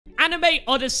Anime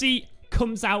Odyssey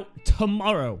comes out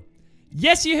tomorrow.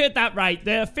 Yes, you heard that right.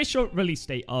 The official release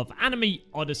date of Anime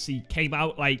Odyssey came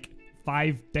out like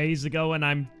 5 days ago, and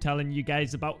I'm telling you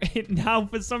guys about it now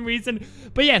for some reason.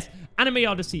 But yes, Anime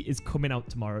Odyssey is coming out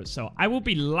tomorrow, so I will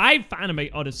be live for Anime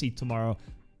Odyssey tomorrow,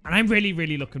 and I'm really,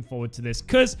 really looking forward to this,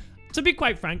 because, to be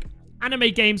quite frank,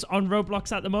 anime games on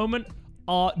Roblox at the moment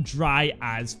are dry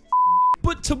as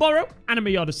but tomorrow,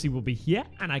 Anime Odyssey will be here,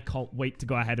 and I can't wait to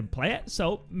go ahead and play it.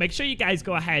 So make sure you guys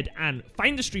go ahead and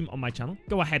find the stream on my channel.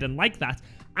 Go ahead and like that.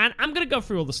 And I'm going to go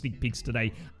through all the sneak peeks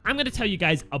today. I'm going to tell you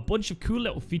guys a bunch of cool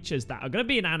little features that are going to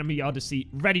be in Anime Odyssey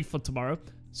ready for tomorrow.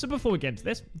 So before we get into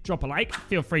this, drop a like,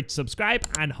 feel free to subscribe,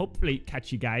 and hopefully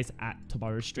catch you guys at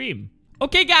tomorrow's stream.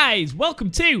 Okay, guys, welcome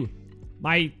to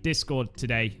my Discord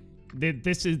today.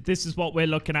 This is what we're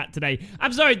looking at today.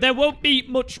 I'm sorry, there won't be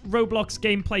much Roblox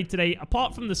gameplay today,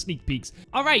 apart from the sneak peeks.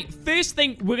 All right, first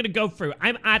thing we're going to go through.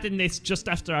 I'm adding this just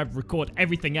after I've recorded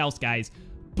everything else, guys.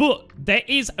 But there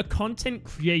is a content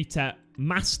creator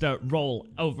master role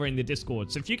over in the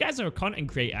Discord. So if you guys are a content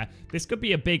creator, this could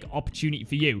be a big opportunity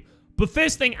for you. But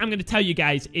first thing I'm going to tell you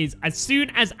guys is, as soon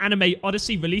as Anime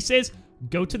Odyssey releases,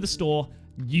 go to the store.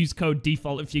 Use code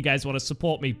default if you guys want to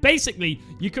support me. Basically,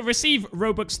 you can receive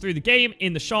Robux through the game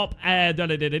in the shop.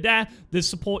 To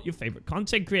support your favorite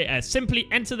content creator. Simply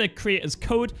enter the creator's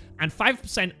code, and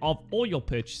 5% of all your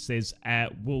purchases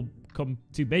will come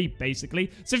to me, basically.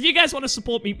 So if you guys want to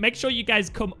support me, make sure you guys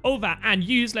come over and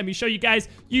let me show you guys,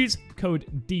 use code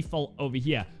default over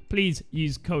here. Please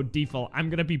use code default. I'm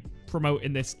going to be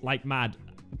promoting this like mad.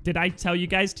 Did I tell you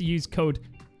guys to use code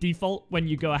default when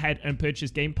you go ahead and purchase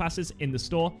game passes in the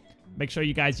store? Make sure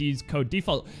you guys use code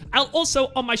default. I'll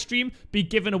also on my stream be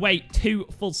giving away 2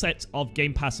 full sets of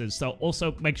game passes, so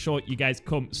also make sure you guys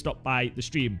stop by the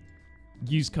stream.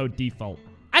 Use code default.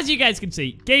 As you guys can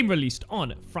see, game released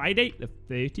on Friday the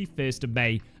 31st of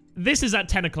May. This is at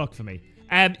 10 o'clock for me.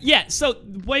 Yeah, so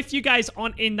if you guys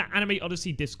aren't in the Anime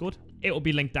Odyssey Discord, it will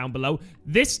be linked down below.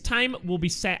 This time will be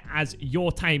set as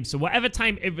your time, so whatever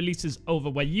time it releases over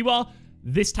where you are,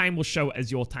 this time will show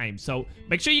as your time. So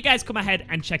make sure you guys come ahead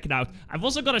and check it out. I've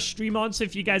also got a stream on, so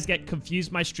if you guys get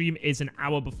confused, my stream is an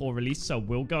hour before release. So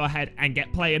we'll go ahead and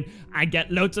get playing and get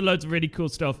loads of really cool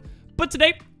stuff. But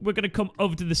today, we're going to come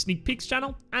over to the sneak peeks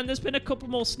channel. And there's been a couple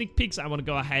more sneak peeks I want to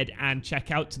go ahead and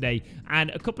check out today. And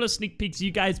a couple of sneak peeks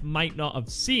you guys might not have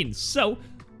seen. So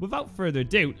without further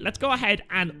ado, let's go ahead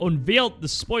and unveil the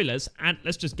spoilers. And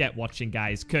let's just get watching,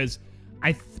 guys, because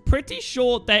I'm pretty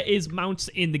sure there is mounts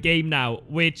in the game now,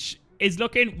 which is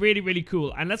looking really, really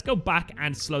cool. And let's go back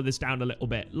and slow this down a little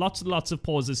bit. Lots and lots of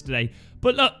pauses today.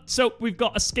 But look, so we've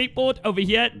got a skateboard over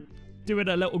here doing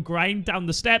a little grind down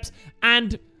the steps.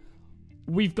 And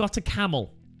we've got a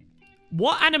camel.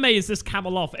 What anime is this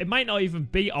camel off? It might not even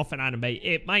be off an anime.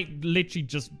 It might literally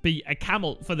just be a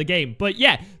camel for the game. But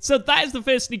yeah, so that is the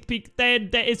first sneak peek. Then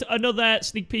there is another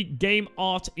sneak peek, game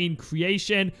art in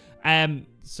creation.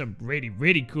 Some really,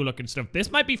 really cool looking stuff.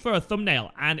 This might be for a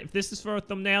thumbnail, and if this is for a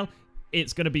thumbnail,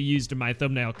 it's going to be used in my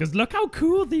thumbnail, because look how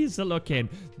cool these are looking.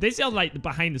 These are like the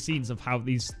behind the scenes of how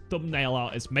these thumbnail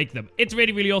artists make them. It's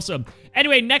really, really awesome.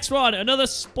 Anyway, next one, another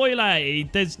spoiler.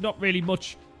 There's not really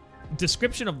much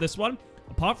description of this one,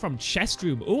 apart from chest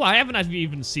room. Oh, I haven't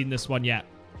even seen this one yet.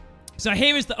 So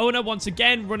here is the owner once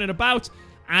again running about,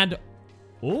 and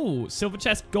oh, silver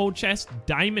chest, gold chest,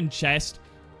 diamond chest.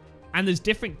 And there's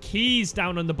different keys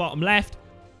down on the bottom left.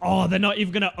 Oh, they're not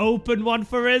even going to open one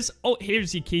for us. Oh,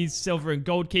 here's your keys, silver and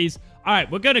gold keys. All right,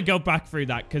 we're going to go back through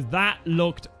that because that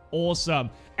looked awesome.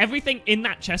 Everything in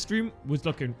that chest room was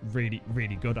looking really,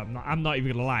 really good. I'm not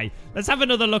even going to lie. Let's have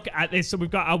another look at this. So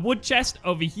we've got our wood chest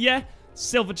over here,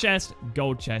 silver chest,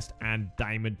 gold chest, and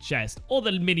diamond chest. All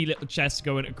the mini little chests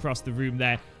going across the room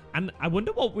there. And I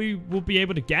wonder what we will be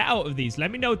able to get out of these.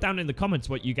 Let me know down in the comments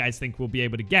what you guys think we'll be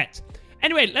able to get.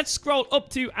 Anyway, let's scroll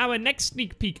up to our next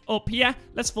sneak peek up here.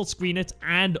 Let's full screen it.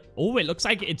 And, oh, it looks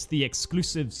like it's the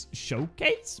exclusives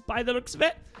showcase by the looks of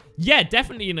it. Yeah,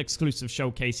 definitely an exclusive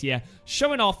showcase here.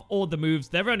 Showing off all the moves.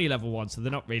 They're only level 1, so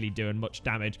they're not really doing much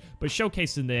damage. But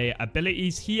showcasing the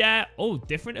abilities here. Oh,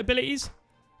 different abilities.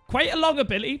 Quite a long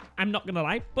ability, I'm not going to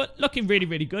lie. But looking really,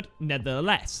 really good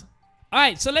nevertheless.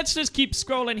 Alright, so let's just keep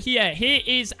scrolling here. Here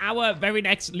is our very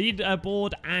next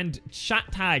leaderboard and chat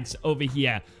tags over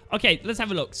here. Okay, let's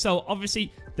have a look. So,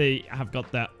 obviously, they have got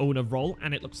their owner role,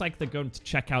 and it looks like they're going to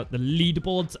check out the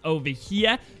leaderboards over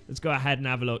here. Let's go ahead and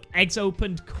have a look. Eggs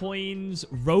opened, coins,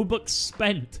 Robux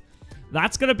spent.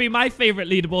 That's going to be my favorite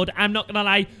leaderboard. I'm not going to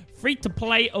lie. Free to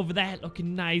play over there.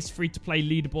 Looking nice. Free to play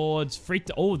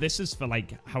leaderboards. Oh, this is for,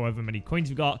 like, however many coins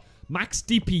we've got. max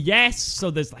DPS. So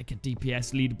there's like a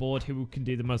DPS leaderboard, who can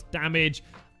do the most damage.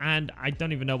 And I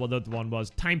don't even know what the other one was.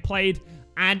 Time played.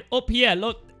 And up here,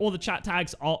 look, all the chat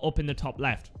tags are up in the top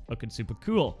left. Looking super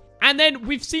cool. And then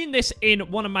we've seen this in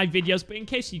one of my videos, but in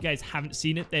case you guys haven't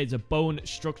seen it, there's a bone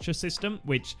structure system,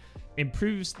 which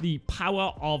improves the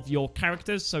power of your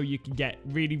characters. So you can get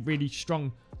really, really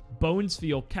strong bones for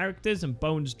your characters, and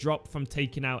bones drop from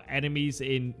taking out enemies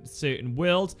in certain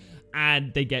worlds,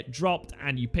 and they get dropped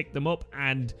and you pick them up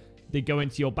and they go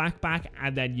into your backpack,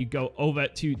 and then you go over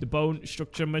to the bone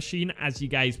structure machine, as you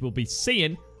guys will be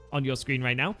seeing on your screen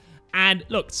right now. And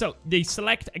look, so they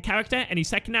select a character any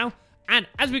second now, and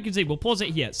as we can see, we'll pause it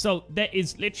here. So there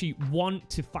is literally 1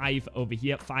 to 5 over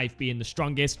here, 5 being the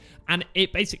strongest, and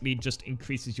it basically just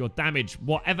increases your damage.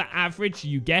 Whatever average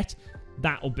you get,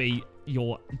 that'll be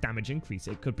your damage increase.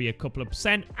 It could be a couple of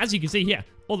percent, as you can see here,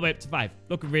 all the way up to 5.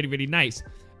 Looking really, really nice.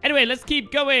 Anyway, let's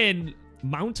keep going.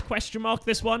 Mount question mark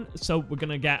this one. So we're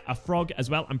gonna get a frog as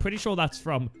well. I'm pretty sure that's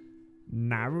from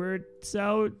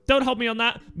Naruto. Don't hold me on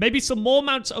that. Maybe some more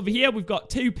mounts over here. We've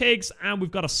got 2 pigs and we've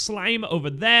got a slime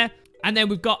over there. And then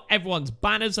we've got everyone's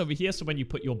banners over here. So when you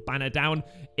put your banner down,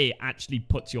 it actually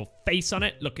puts your face on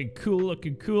it. Looking cool,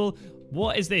 looking cool.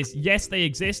 What is this? Yes, they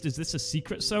exist. Is this a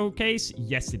secret showcase?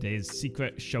 Yes, it is.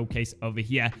 Secret showcase over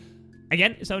here.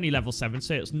 Again, it's only level 7,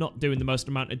 so it's not doing the most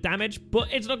amount of damage, but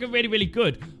it's looking really, really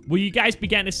good. Will you guys be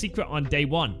getting a secret on day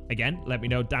 1? Again, let me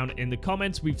know down in the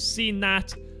comments. We've seen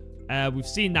that.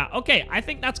 Okay, I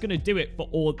think that's going to do it for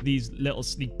all these little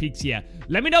sneak peeks here.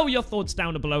 Let me know your thoughts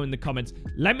down below in the comments.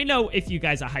 Let me know if you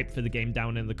guys are hyped for the game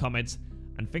down in the comments.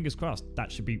 And fingers crossed,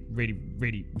 that should be really,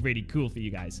 really, really cool for you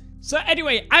guys. So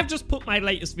anyway, I've just put my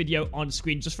latest video on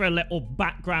screen just for a little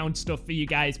background stuff for you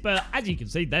guys. But as you can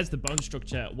see, there's the bone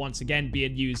structure once again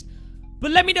being used.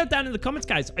 But let me know down in the comments,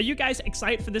 guys. Are you guys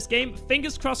excited for this game?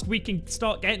 Fingers crossed we can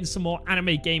start getting some more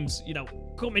anime games, you know,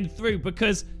 coming through.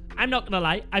 Because I'm not gonna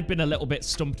lie, I've been a little bit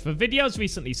stumped for videos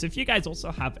recently. So if you guys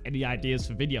also have any ideas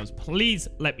for videos, please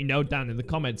let me know down in the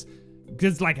comments.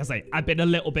 Because, like I say, I've been a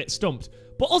little bit stumped.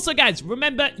 But also, guys,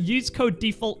 remember, use code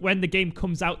default when the game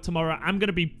comes out tomorrow. I'm going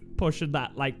to be pushing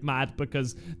that like mad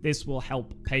because this will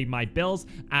help pay my bills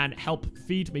and help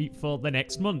feed me for the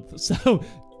next month. So,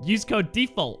 use code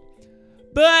default.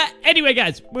 But anyway,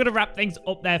 guys, we're going to wrap things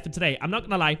up there for today. I'm not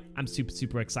going to lie, I'm super,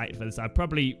 super excited for this. I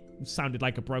probably sounded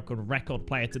like a broken record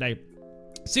player today.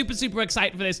 Super, super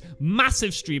excited for this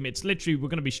massive stream. It's literally, we're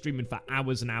going to be streaming for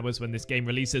hours and hours when this game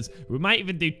releases. We might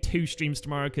even do 2 streams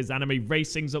tomorrow because Anime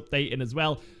Racing's updating as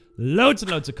well. Loads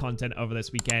and loads of content over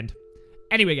this weekend.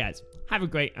 Anyway, guys, have a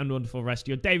great and wonderful rest of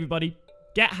your day, everybody.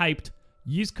 Get hyped.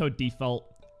 Use code default.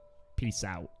 Peace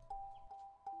out.